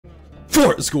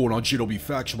What is going on, GW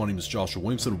Faction? My name is Joshua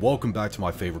Williamson. Welcome back to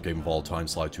my favorite game of all time,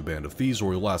 Slide 2 Band of Thieves,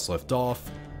 where we last left off.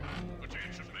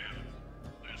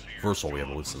 First of all, we have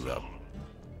to listen to that.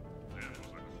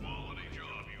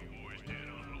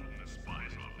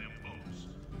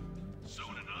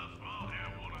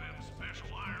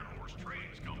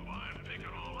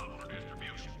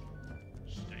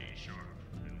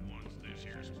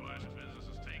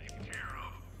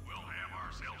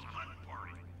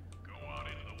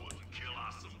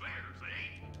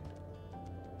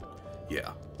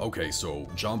 Yeah, okay, so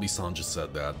Jambi-san just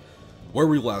said that. Where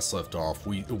we last left off,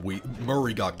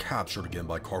 Murray got captured again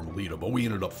by Carmelita, but we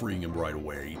ended up freeing him right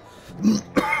away.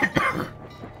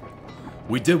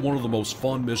 We did one of the most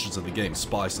fun missions in the game,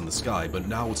 Spies in the Sky, but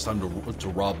now it's time to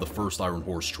rob the first Iron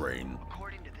Horse train.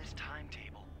 According to this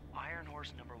timetable, Iron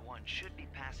Horse number 1 should be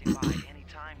passing by any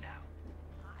time now.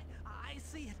 I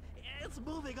see it. It's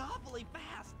moving awfully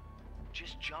fast.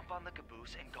 Just jump on the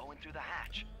caboose and go in through the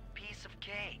hatch. Piece of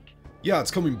cake. Yeah,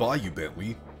 it's coming by you,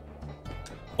 Bentley.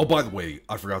 Oh, by the way,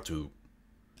 I forgot to...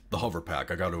 The hover pack,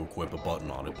 I gotta equip a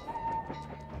button on it.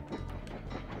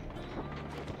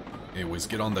 Anyways,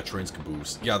 get on that train's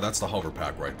caboose. Yeah, that's the hover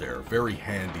pack right there. Very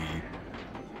handy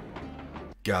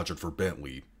gadget for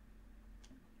Bentley.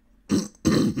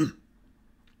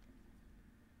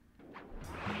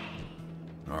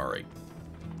 Alright.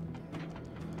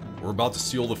 We're about to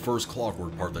steal the first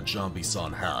clockwork part that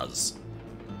Jambi-san has.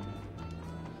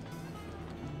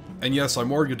 And yes, I'm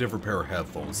wearing a different pair of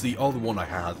headphones. The other one I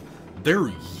had, they're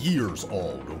years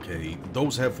old, okay?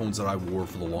 Those headphones that I wore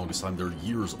for the longest time, they're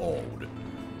years old.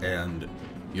 And,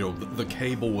 you know, the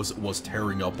cable was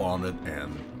tearing up on it,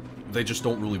 and they just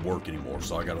don't really work anymore,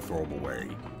 so I gotta throw them away.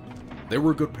 They were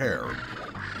a good pair.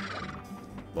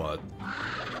 But...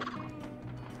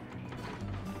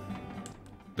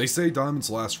 they say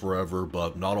diamonds last forever,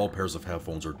 but not all pairs of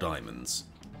headphones are diamonds.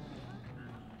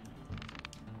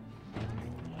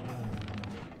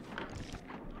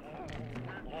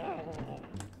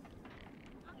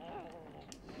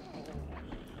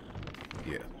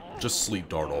 Yeah, just sleep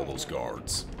dart all those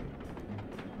guards.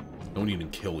 No need in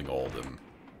killing all of them.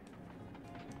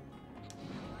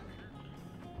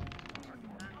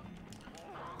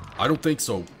 I don't think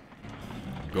so.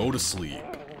 Go to sleep.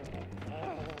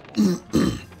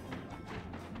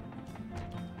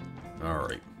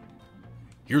 Alright.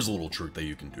 Here's a little trick that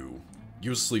you can do.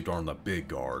 Use sleep dart on that big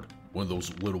guard when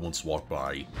those little ones walk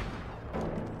by.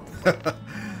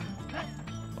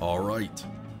 Alright.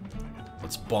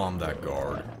 Let's bomb that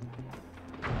guard.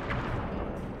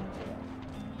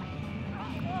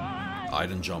 Hide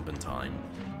and jump in time.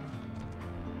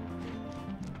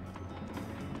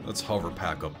 Let's hover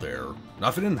pack up there. Now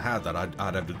if I didn't have that, I'd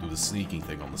have to do the sneaking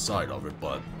thing on the side of it,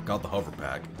 but got the hover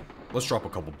pack. Let's drop a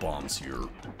couple bombs here.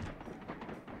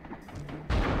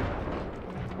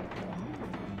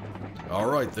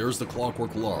 Alright, there's the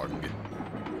clockwork lung.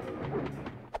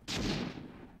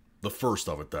 The first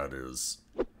of it, that is.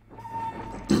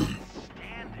 Standing.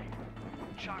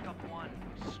 Chalk up one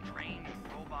strange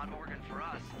robot organ for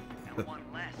us, and one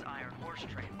less Iron Horse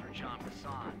train for John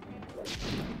Bassan.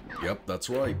 Yep, that's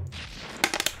right.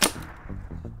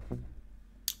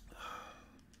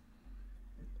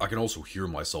 I can also hear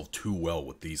myself too well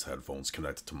with these headphones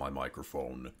connected to my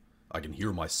microphone. I can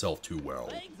hear myself too well.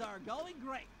 Things are going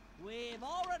great. We've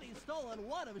already stolen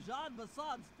one of Jean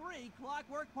Bassan's 3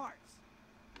 clockwork parts.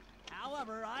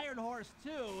 However, Iron Horse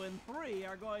 2 and 3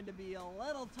 are going to be a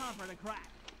little tougher to crack.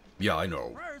 Yeah, I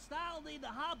know. First, I'll need to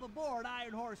hop aboard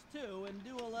Iron Horse 2 and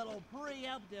do a little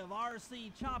preemptive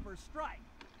RC chopper strike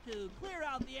to clear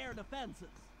out the air defenses.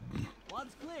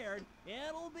 Once cleared,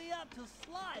 it'll be up to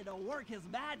Sly to work his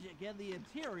magic in the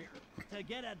interior to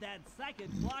get at that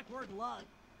second clockwork lung.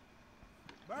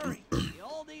 Murray,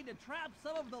 you'll need to trap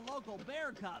some of the local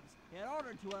bear cubs in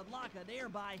order to unlock a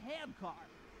nearby hand car.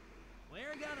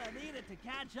 We're gonna need it to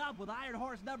catch up with Iron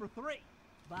Horse number 3.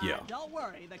 But yeah, don't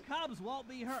worry, the cubs won't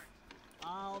be hurt.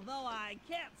 Although I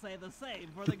can't say the same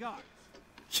for the guards.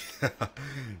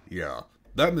 Yeah,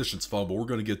 that mission's fun, but we're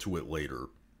gonna get to it later.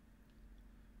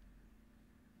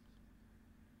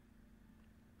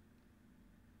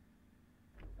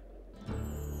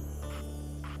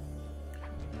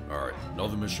 Alright,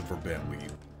 another mission for Bentley.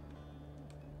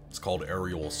 It's called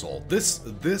Aerial Assault. This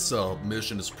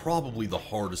mission is probably the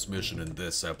hardest mission in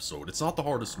this episode. It's not the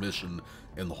hardest mission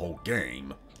in the whole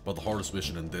game, but the hardest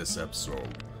mission in this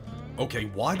episode. Okay,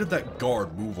 why did that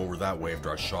guard move over that way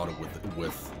after I shot it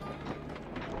with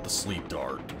the sleep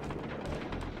dart?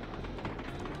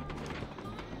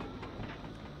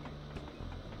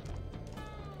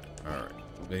 Alright.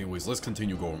 Anyways, let's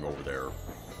continue going over there.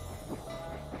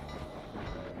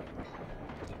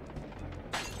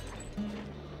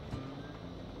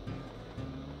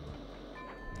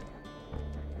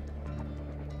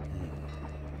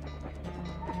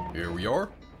 Here we are.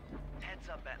 Heads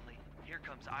up, Bentley. Here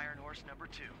comes Iron Horse number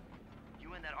 2.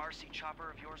 You and that RC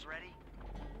chopper of yours ready?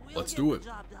 Let's do it. The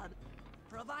job done,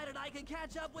 provided I can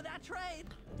catch up with that train.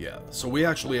 Yeah, so we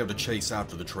actually have to chase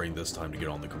after the train this time to get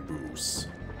on the caboose.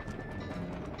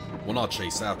 Well, not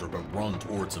chase after, but run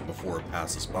towards it before it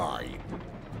passes by.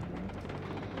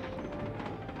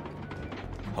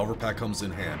 Hoverpack comes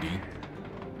in handy.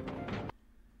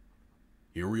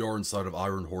 Here we are inside of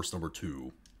Iron Horse number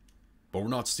 2. But we're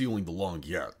not stealing the lung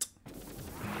yet.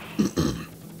 This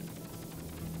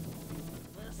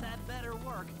had better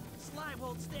work. Sly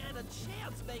won't stand a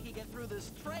chance making it through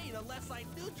this train unless I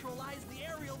neutralize the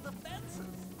aerial defenses.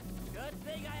 Good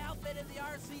thing I outfitted the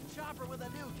RC chopper with a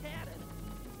new cannon.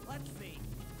 Let's see.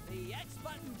 The X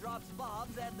button drops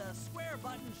bombs and the square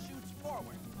button shoots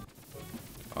forward.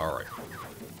 Alright.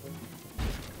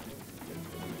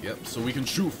 Yep, so we can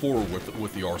shoot forward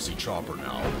with the RC chopper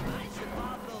now. I should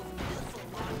bomb those missile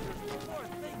launchers before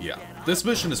things Yeah, get this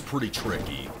mission is pretty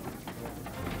tricky.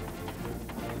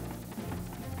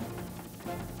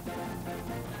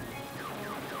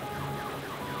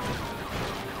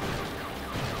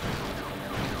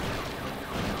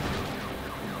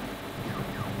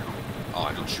 Oh,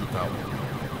 I didn't shoot that one.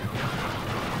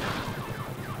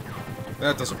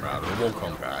 That doesn't matter, it won't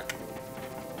come back.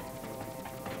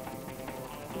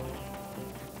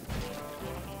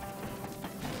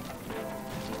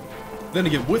 Then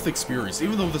again, with experience,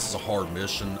 even though this is a hard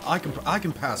mission, I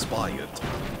can pass by it.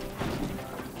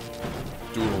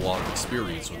 Due to a lot of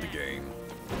experience with the game.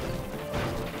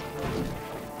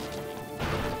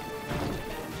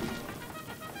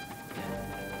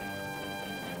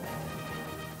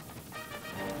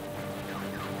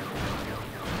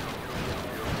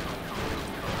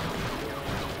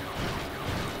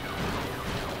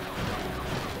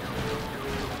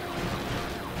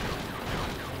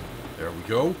 There we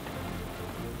go.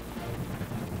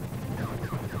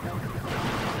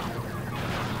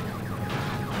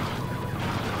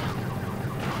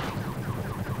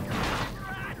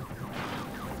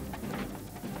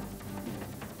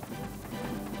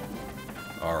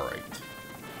 Alright.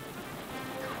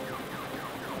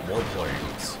 More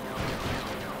planes.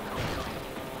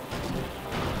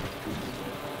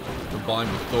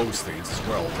 Combined with those things as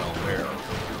well down there.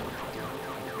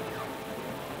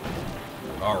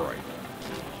 Alright.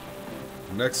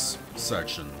 Next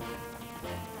section.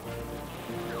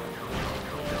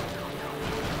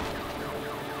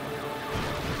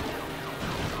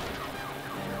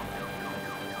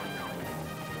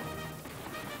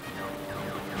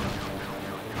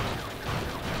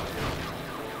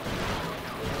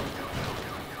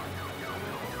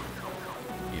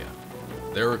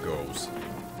 There it goes.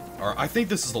 Alright, I think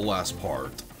this is the last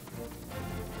part.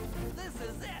 This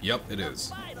is it. Yep, it The is.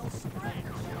 final stretch.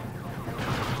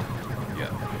 Yeah.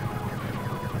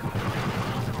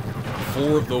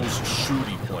 4 of those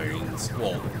shooty planes,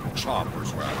 well,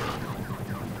 choppers rather.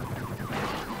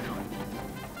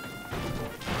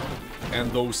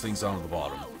 And those things down at the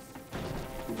bottom.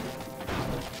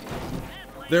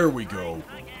 There we go.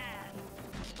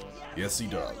 Yes, he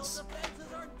does.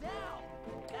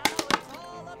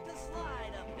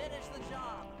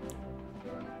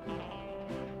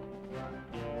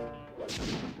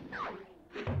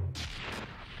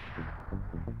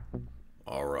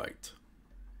 All right.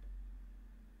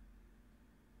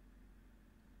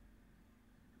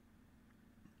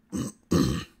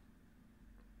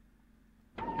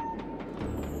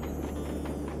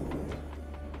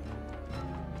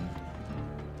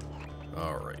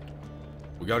 All right.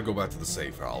 We gotta go back to the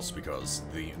safe house because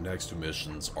the next 2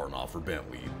 missions are not for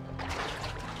Bentley.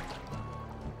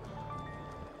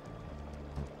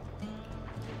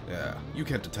 Yeah, you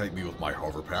can't detect me with my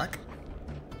hoverpack.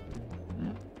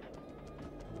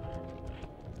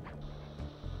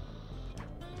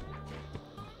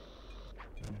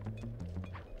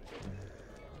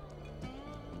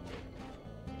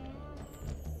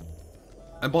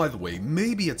 And by the way,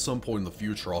 maybe at some point in the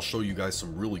future I'll show you guys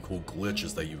some really cool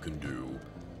glitches that you can do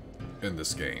in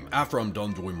this game. After I'm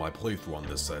done doing my playthrough on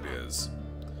this, that is.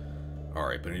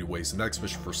 Alright, but anyways, the next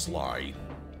mission for Sly.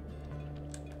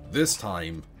 This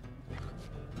time,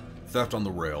 theft on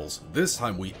the rails. This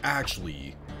time we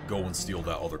actually go and steal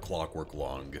that other Clockwork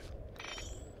lung.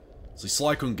 See,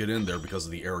 Sly couldn't get in there because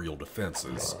of the aerial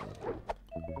defenses.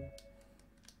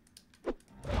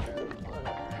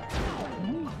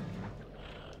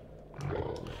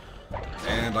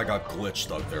 And I got glitched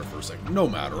stuck there for a second. No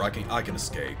matter, I can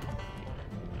escape.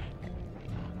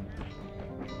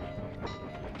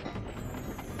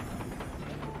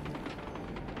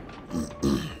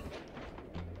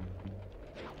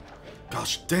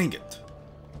 Gosh dang it.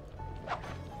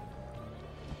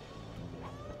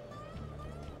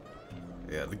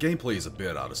 gameplay is a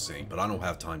bit out of sync, but I don't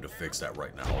have time to fix that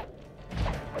right now.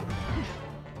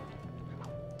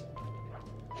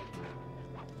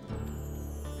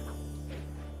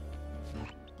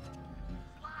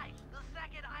 Sly, the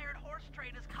second Iron Horse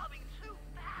train is coming too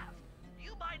fast.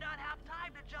 You might not have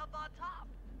time to jump on top.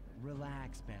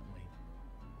 Relax, Bentley.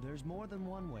 There's more than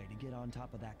one way to get on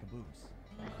top of that caboose.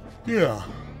 Yeah.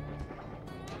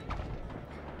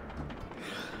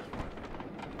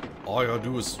 All I gotta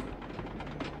do is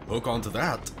hook onto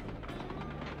that. The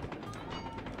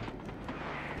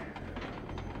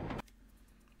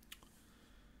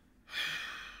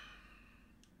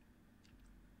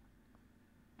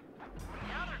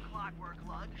other clockwork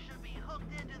lug should be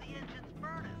hooked into the engine's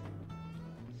furnace.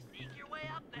 Sneak your way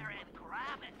up there and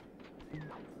grab it.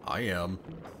 I am.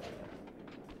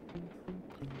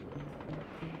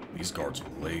 These guards are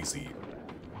lazy.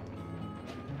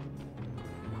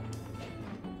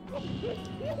 You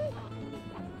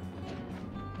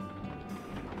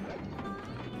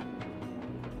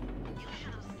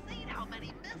should have seen how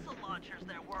many missile launchers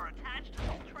there were attached to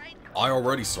this train car. I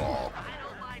already saw. I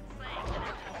don't mind saying that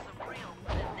it took some real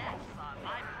finesse on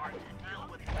my part to deal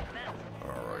with the defense.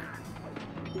 Alright.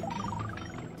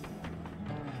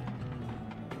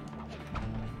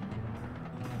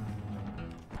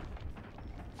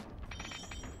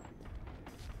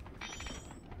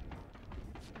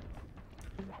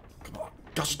 Come on.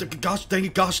 Gosh dang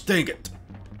it, gosh dang it.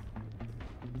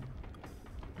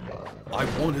 I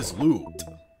want his loot.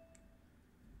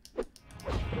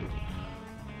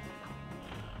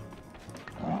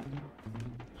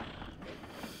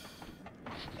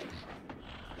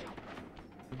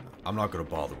 I'm not gonna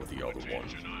bother with the other one.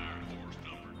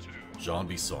 Jean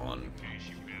Bisson.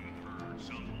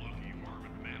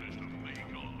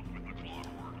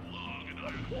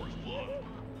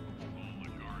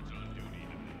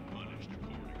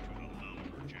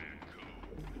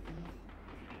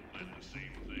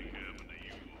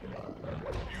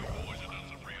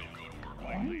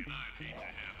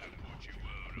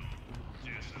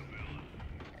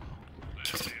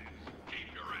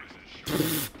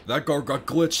 That guard got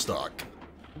glitch stuck.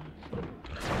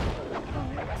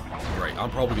 Great, I'm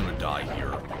probably gonna die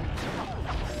here.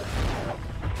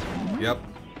 Yep,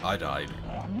 I died.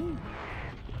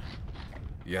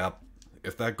 Yep,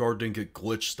 if that guard didn't get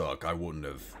glitch stuck, I wouldn't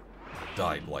have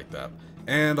died like that.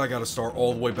 And I gotta start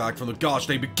all the way back from the gosh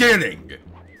dang beginning!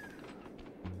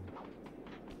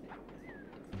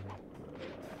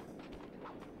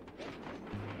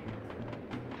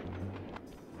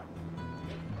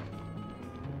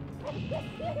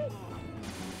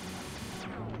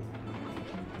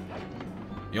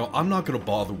 You know, I'm not gonna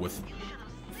bother with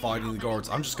fighting the guards,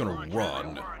 I'm just gonna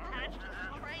run.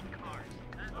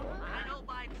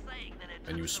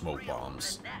 And use smoke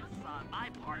bombs.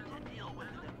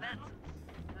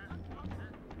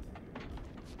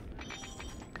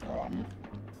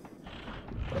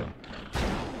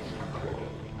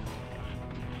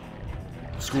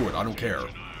 Screw it, I don't care.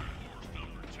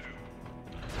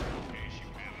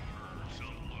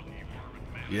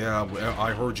 Yeah,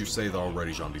 I heard you say that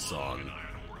already, Jean Bisson.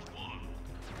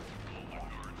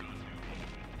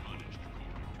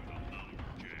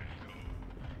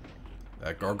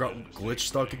 That guard got glitch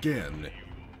stuck again.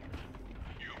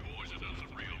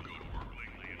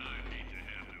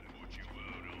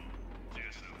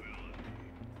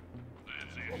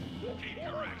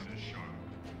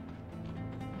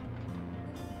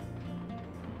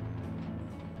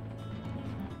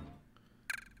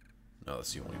 No,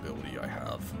 that's the only ability I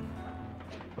have.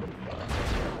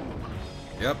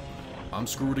 Yep, I'm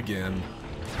screwed again.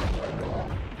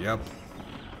 Yep.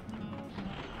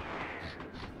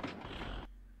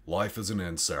 Life is an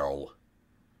incel.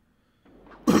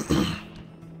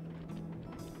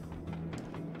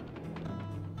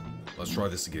 Let's try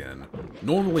this again.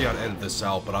 Normally I'd edit this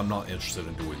out, but I'm not interested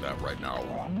in doing that right now.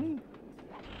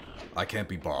 I can't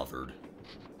be bothered.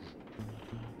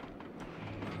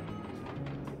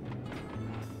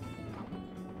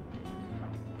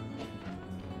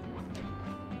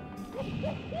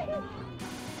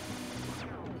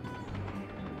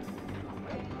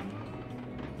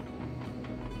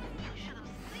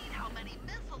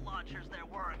 There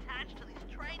were attached to these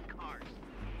train cars.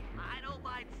 I don't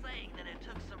mind saying that it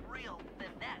took some real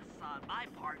finesse on my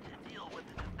part to deal with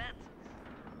the defenses.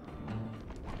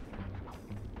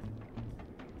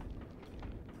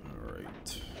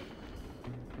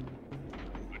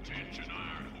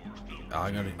 All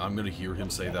right. I'm gonna hear him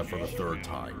say that for the third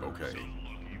time. Okay.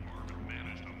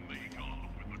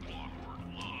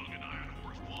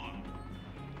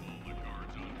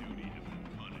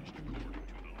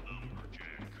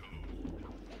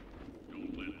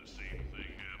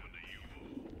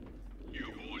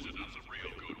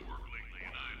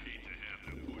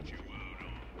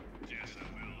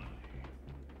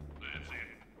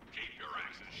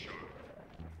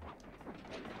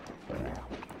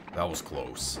 was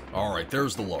close. Alright,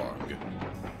 there's the log.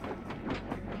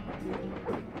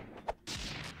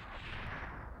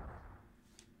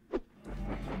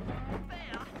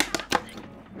 Fantastic!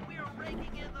 We're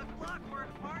raking in the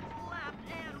clockwork parts left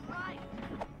and right.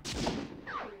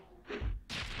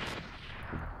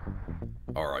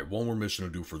 Alright, one more mission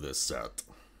to do for this set.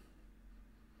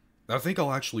 I think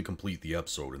I'll actually complete the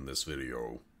episode in this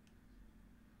video.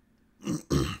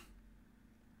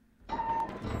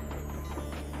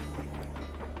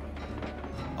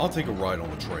 I'll take a ride on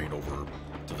the train over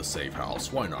to the safe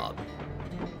house. Why not?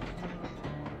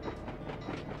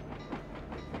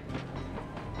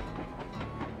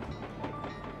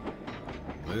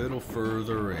 Little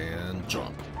further and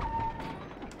jump.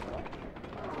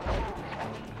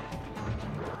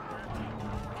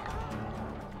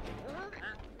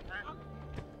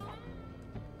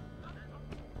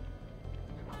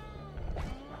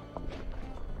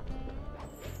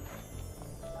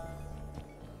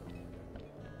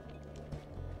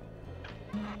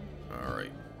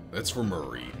 Alright, that's for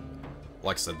Murray.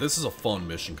 Like I said, this is a fun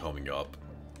mission coming up.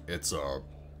 It's a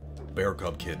bear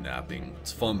cub kidnapping.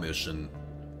 It's a fun mission.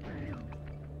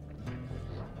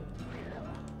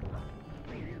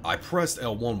 I pressed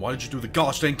L1. Why did you do the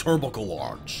gosh dang turnbuckle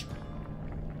launch?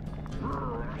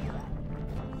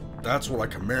 That's what I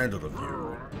commanded of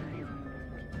you.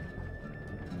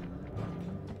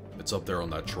 It's up there on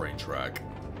that train track.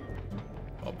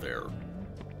 Up there.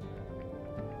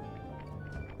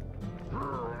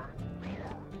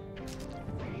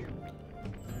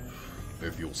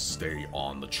 If you'll stay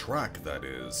on the track, that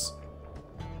is.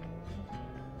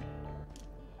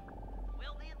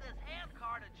 We'll need this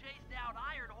handcar to chase down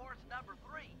Iron Horse number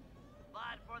 3.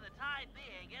 But for the time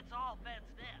being, it's all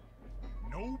fenced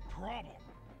in. No problem.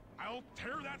 I'll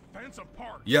tear that fence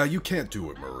apart. Yeah, you can't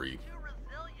do it, Murray. Too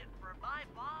resilient for my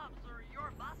bombs or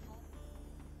your muscle.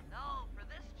 No, for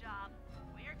this job,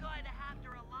 we're going to have to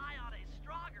rely on a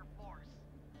stronger force.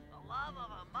 The love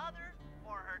of a mother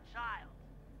or her child.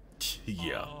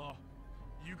 Yeah.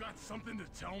 You got something to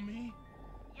tell me?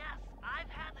 Yes, I've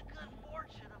had the good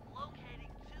fortune of locating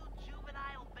 2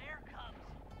 juvenile bear cubs.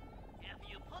 If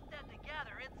you put them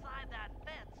together inside that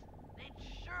fence, they'd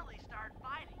surely start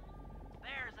fighting.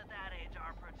 Bears at that age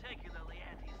are particularly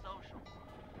antisocial.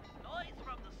 Noise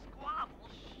from the squabble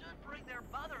should bring their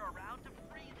mother around to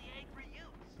free the angry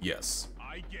youths. Yes.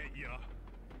 I get ya.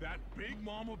 That big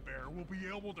mama bear will be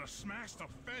able to smash the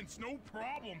fence no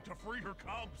problem to free her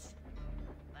cubs.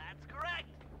 That's correct.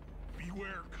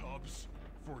 Beware, cubs,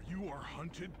 for you are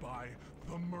hunted by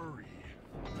the Murray.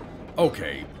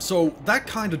 Okay, so that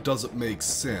kind of doesn't make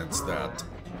sense that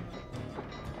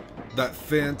that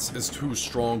fence is too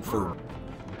strong for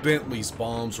Bentley's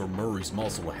bombs or Murray's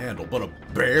muscle to handle, but a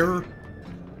bear?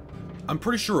 I'm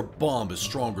pretty sure a bomb is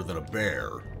stronger than a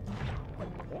bear.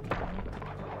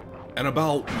 And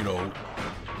about, you know,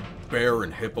 bear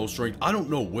and hippo strength, I don't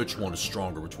know which one is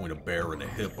stronger between a bear and a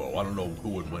hippo. I don't know who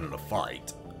would win in a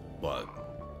fight, but...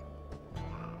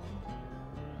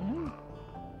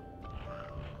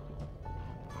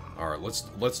 Alright,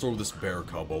 let's throw this bear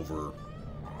cub over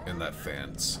in that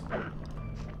fence.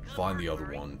 Find the other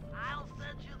one. I'll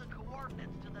send you the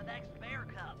coordinates to the next bear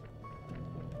cub.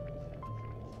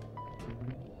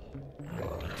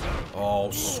 Oh,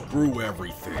 screw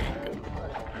everything.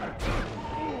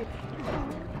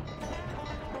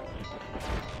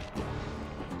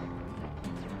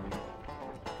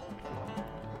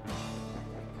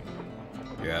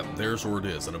 Yeah, there's where it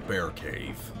is, in a bear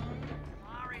cave.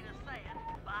 Sorry to say it,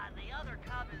 but the other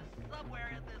cub is somewhere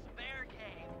in this bear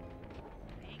cave.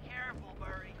 Be careful,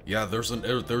 Murray. Yeah, there's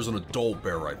an adult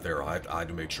bear right there. I had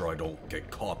to make sure I don't get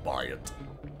caught by it.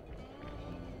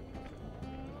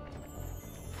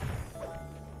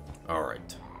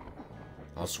 Alright.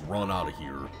 Let's run out of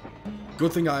here.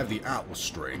 Good thing I have the Atlas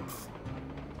strength.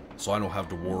 So I don't have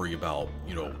to worry about,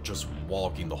 you know, just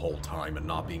walking the whole time and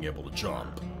not being able to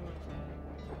jump.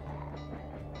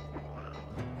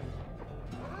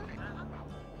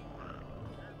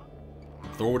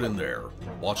 Throw it in there.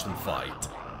 Watch them fight. That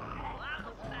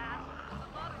was fast. The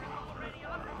mother is already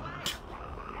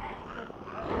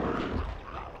underway.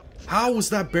 How is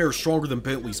that bear stronger than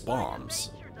Bentley's bombs?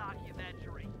 Nature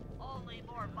documentary, only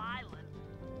more violent.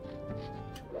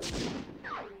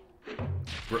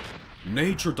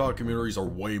 Nature documentaries are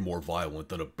way more violent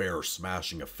than a bear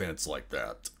smashing a fence like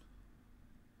that.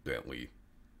 Bentley.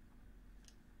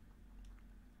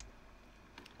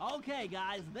 Okay,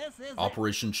 guys, this is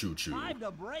Operation Choo Choo. time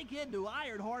to break into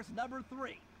Iron Horse number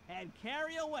 3 and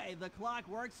carry away the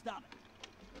Clockwork stomach.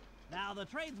 Now, the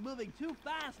train's moving too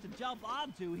fast to jump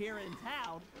onto here in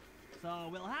town, so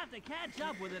we'll have to catch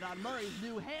up with it on Murray's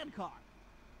new handcar.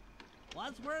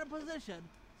 Once we're in a position,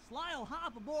 Sly'll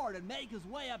hop aboard and make his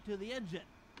way up to the engine.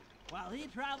 While he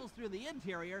travels through the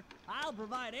interior, I'll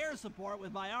provide air support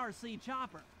with my RC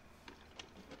chopper.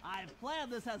 I've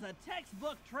planned this as a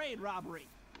textbook train robbery.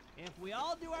 If we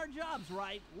all do our jobs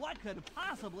right, what could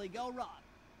possibly go wrong?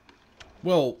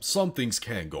 Well, some things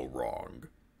can go wrong.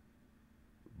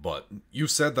 But you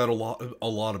said that a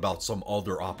lot about some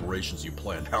other operations you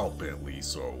planned out, Bentley,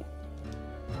 so...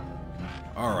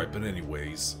 Alright, but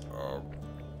anyways,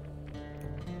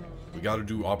 we gotta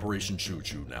do Operation Choo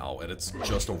Choo now, and it's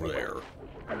just over there.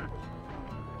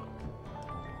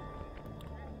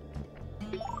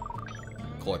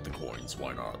 Collect the coins,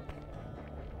 why not?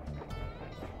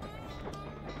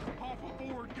 Hop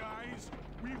aboard, guys.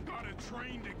 We've got a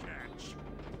train to catch.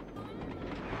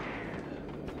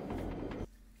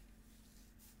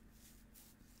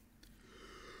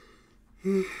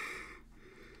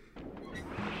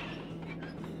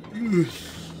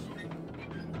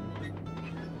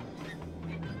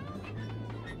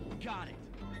 Got it.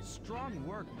 Strong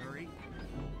work, Murray.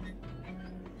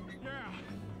 Yeah,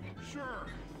 sure.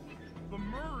 The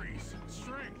Murray's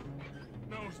strength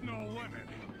knows no limit.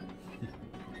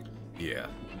 Yeah.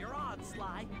 You're on,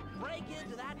 Sly. Break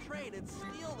into that train and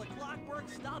steal the Clockwork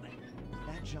stomach.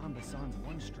 That Jean Basson's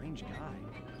one strange guy.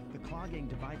 The Claw Gang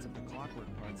divides up the Clockwork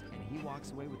parts, and he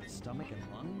walks away with his stomach and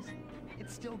lungs? It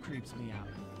still creeps me out.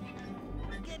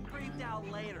 Get creeped out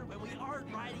later when we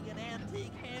aren't riding an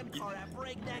antique handcar at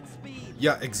breakneck speed.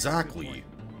 Yeah, exactly.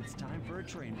 It's time for a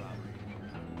train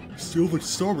robbery. Steal the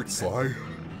stomach, Sly.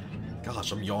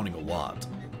 Gosh, I'm yawning a lot.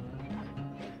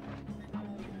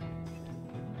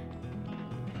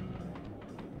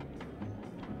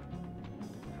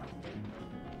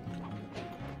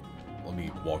 Let me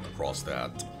walk across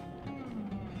that.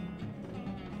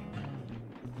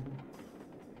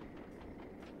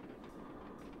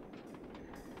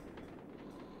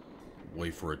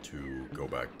 Wait for it to go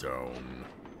back down.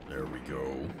 There we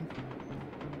go.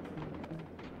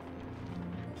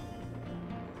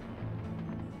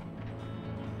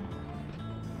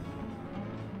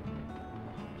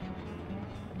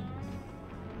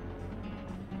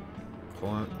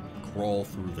 Crawl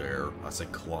through there. I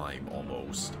said climb,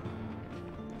 almost.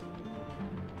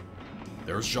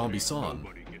 There's Jean Bisson.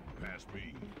 Nobody getting past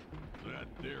me. That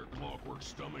there Clockwork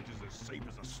stomach is as safe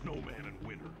as a snowman in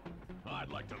winter. I'd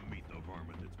like to meet the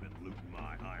varmint that's been looting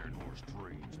my Iron Horse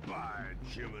trains. By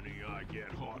Jiminy, I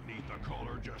get hot neath the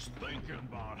collar just thinking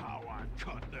about how I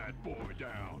cut that boy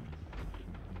down.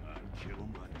 I'd kill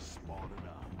him like a spotted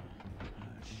owl.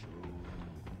 I sure.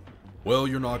 Well,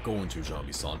 you're not going to, Jean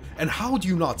Bisson. And how do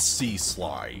you not see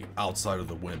Sly outside of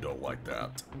the window like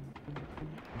that?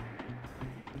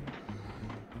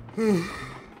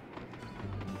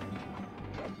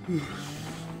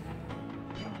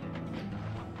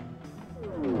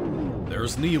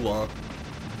 There's Neela.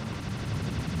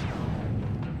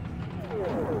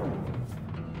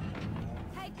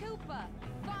 Hey Cooper,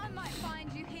 thought I might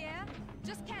find you here.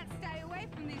 Just can't stay away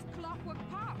from these Clockwork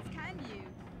parts, can you?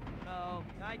 Oh,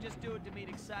 I just do it to meet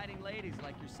exciting ladies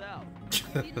like yourself.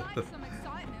 If you'd like some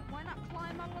excitement, why not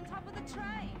climb up on top of the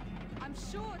train? I'm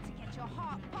sure to get your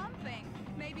heart pumping.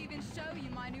 Maybe even show you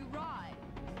my new ride.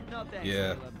 No thanks,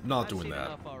 Yeah, Caleb. not I've doing seen that.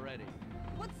 enough already.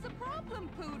 What's the problem,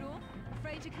 Poodle?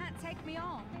 Afraid you can't take me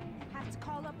on? Have to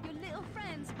call up your little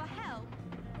friends for help?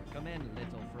 Come in,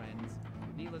 little friends.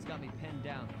 Neela's got me pinned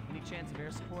down. Any chance of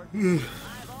air support?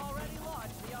 I've already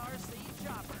launched the RC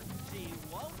chopper. She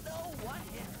won't know what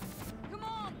hit her. Come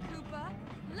on, Cooper.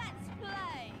 Let's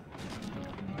play.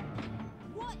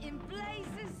 What in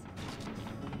blazes?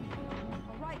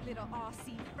 All right, little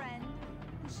RC friend.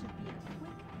 This should be a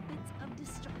quick bit of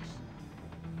distraction.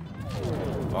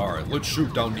 Alright, let's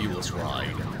shoot down Neela's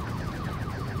ride.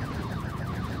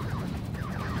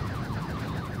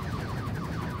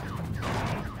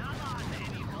 Come on,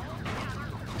 baby, pull together.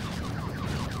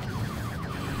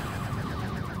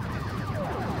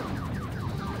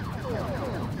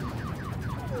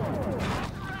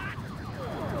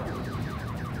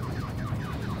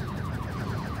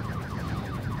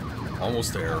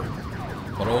 Almost there.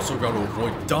 But also gotta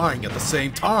avoid dying at the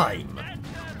same time.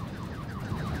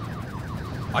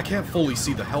 I can't fully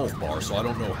see the health bar, so I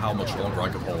don't know how much longer I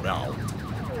can hold out.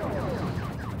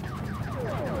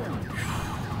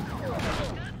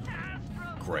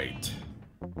 Great.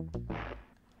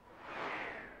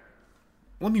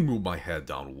 Let me move my head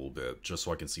down a little bit, just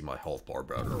so I can see my health bar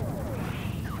better.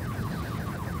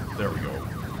 There we go.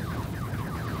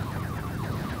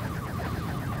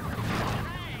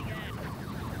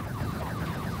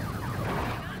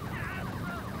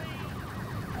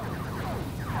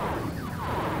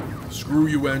 Screw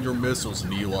you and your missiles,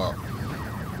 Neela.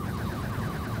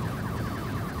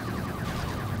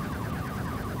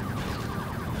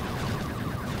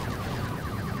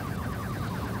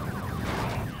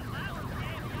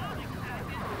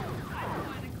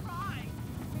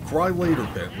 Cry later,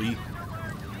 Bentley.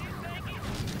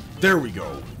 There we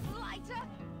go. Lighter?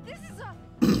 This is a...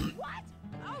 What?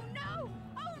 Oh no!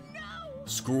 Oh no!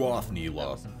 Screw off,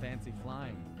 Neela. Some fancy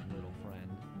flying, little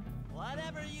friend.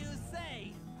 Whatever you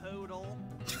say, Poodle.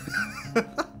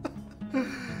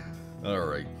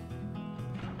 Alright.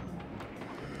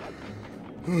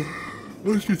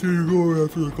 Let's continue going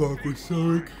after the clockwork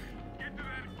stomach. Get to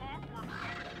that clockwork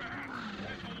stomach fast.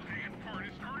 This whole damn part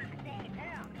is starting to fall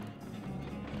apart.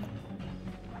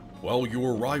 Well, you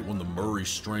were right when the Murray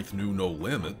strength knew no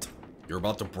limit. You're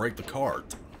about to break the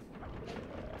cart.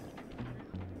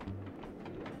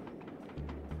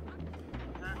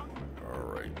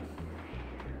 Alright.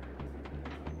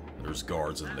 There's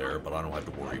guards in there, but I don't have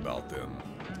to worry about them.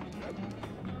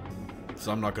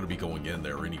 So I'm not going to be going in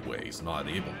there anyways. I'm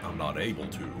not able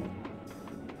to.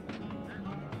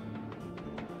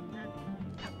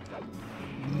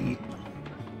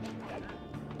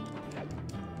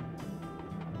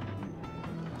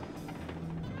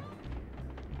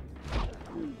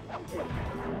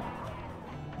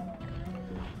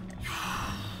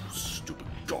 Stupid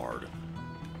guard.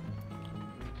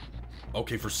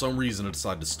 Okay, for some reason it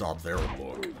decided to stop there and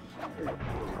look.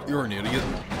 You're an idiot.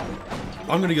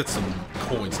 I'm gonna get some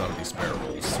coins out of these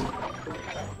barrels.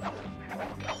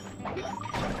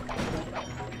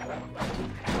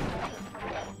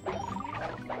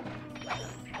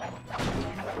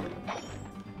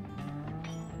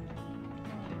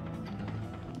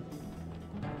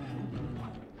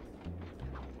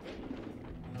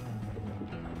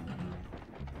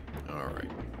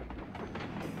 Alright.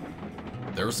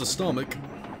 There's the stomach.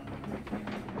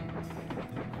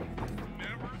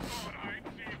 Never thought I'd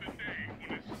see the day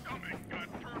when his stomach got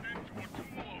turned into a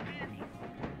tool of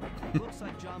evil. Looks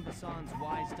like John Bassan's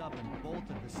wised up and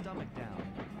bolted the stomach down.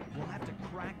 We'll have to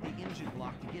crack the engine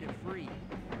block to get it free.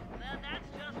 Then that's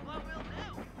just what we'll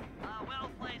do. A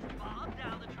well-placed bomb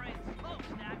down the train's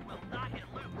smokestack will knock it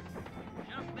loose.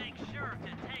 Just make sure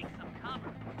to take some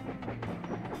cover.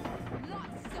 Not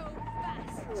so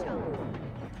fast, chum.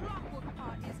 The clockwork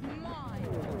part is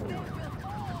mine. They will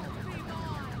all be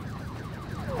mine.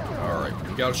 Alright,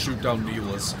 we gotta shoot down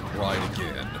Neela's ride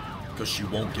again, because she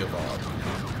won't give up.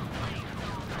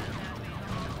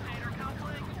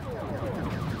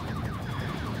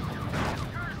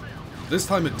 This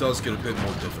time it does get a bit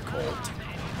more difficult.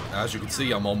 As you can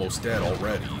see, I'm almost dead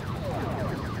already.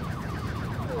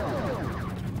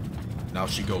 Now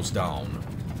she goes down.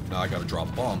 Now I gotta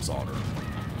drop bombs on her.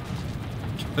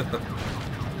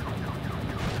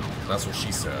 That's what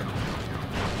she said.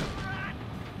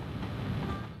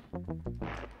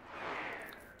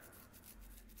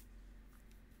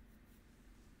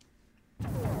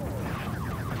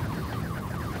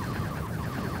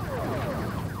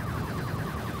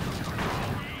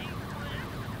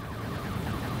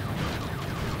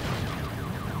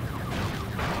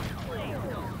 Please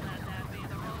don't let that be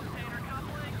the rotator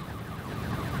coupling.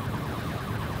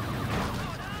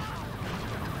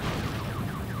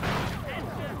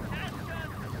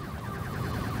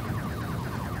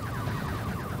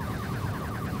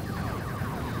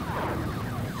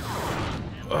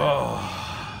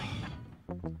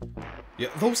 Yeah,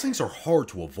 those things are hard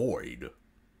to avoid.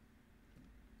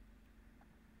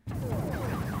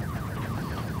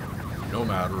 No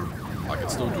matter, I can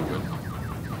still do it.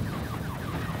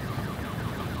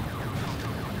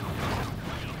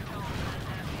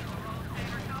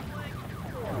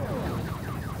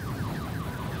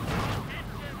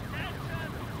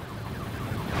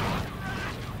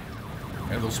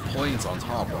 And those planes on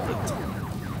top of it.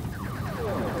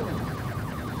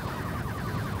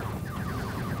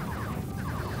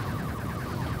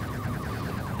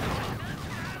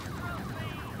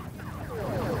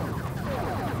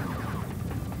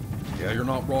 Yeah, you're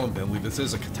not wrong, Bentley. This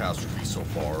is a catastrophe so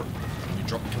far. And you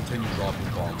continue dropping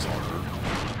bombs on her.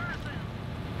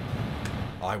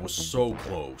 I was so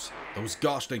close. Those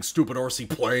gosh dang stupid RC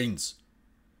planes!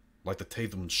 I'd like to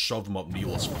take them and shove them up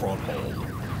Neela's front hole.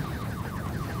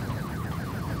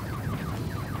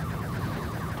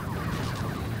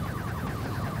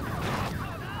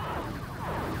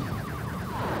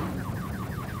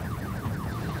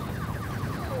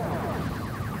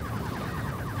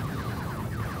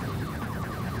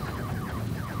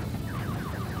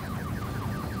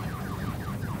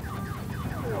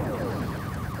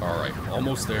 Alright,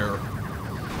 almost there.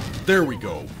 There we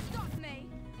go. Stop me!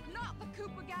 Not the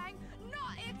Cooper gang!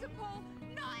 Not Interpol!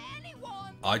 Not anyone!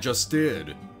 I just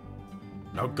did.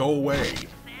 Now go away. Stand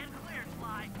clear,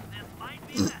 Sly. This might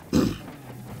be that.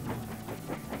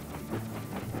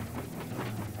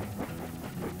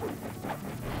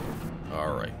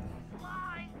 Alright.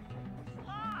 Sly!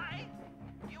 Sly!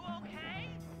 You okay?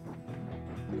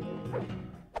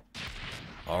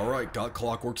 Alright, got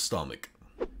Clockwork stomach.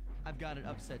 I've got an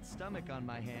upset stomach on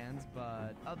my hands,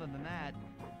 but other than that,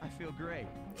 I feel great.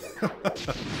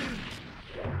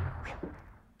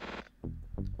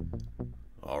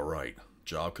 Alright,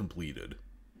 job completed.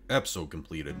 Episode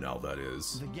completed now, that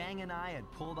is. The gang and I had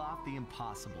pulled off the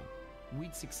impossible.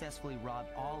 We'd successfully robbed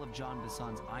all of John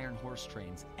Bassan's iron horse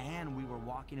trains, and we were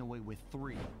walking away with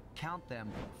 3, count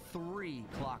them, 3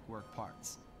 clockwork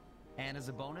parts. And as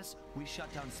a bonus, we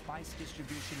shut down spice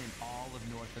distribution in all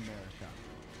of North America.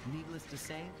 Needless to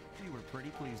say, we were pretty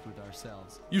pleased with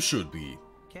ourselves. You should be.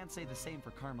 Can't say the same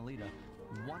for Carmelita.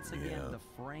 Once again, the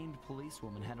framed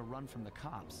policewoman had to run from the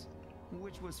cops.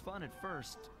 Which was fun at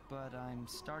first, but I'm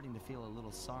starting to feel a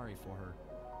little sorry for her.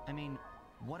 I mean,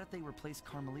 what if they replaced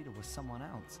Carmelita with someone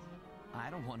else? I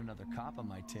don't want another cop on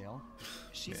my tail.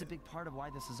 She's a big part of why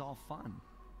this is all fun.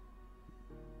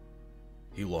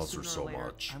 He loves her Sooner so or later,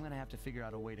 much. I'm gonna have to figure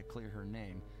out a way to clear her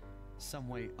name. Some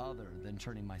way other than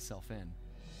turning myself in.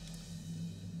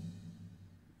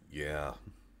 Yeah.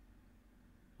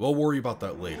 We'll worry about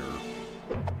that later.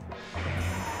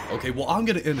 Okay, well, I'm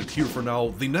gonna end it here for now.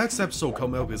 The next episode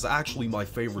coming up is actually my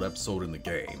favorite episode in the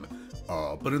game.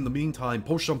 But in the meantime,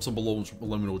 post some below and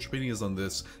let me know what your opinion is on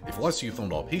this. If you like, see your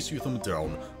thumb up, hey, see your thumb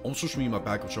down. On social media, my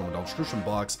backup channel down in the description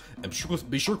box. And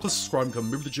be sure to click subscribe and become a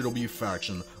member of the GW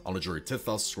faction on a journey to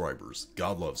 10,000 subscribers.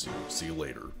 God loves you. See you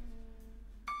later.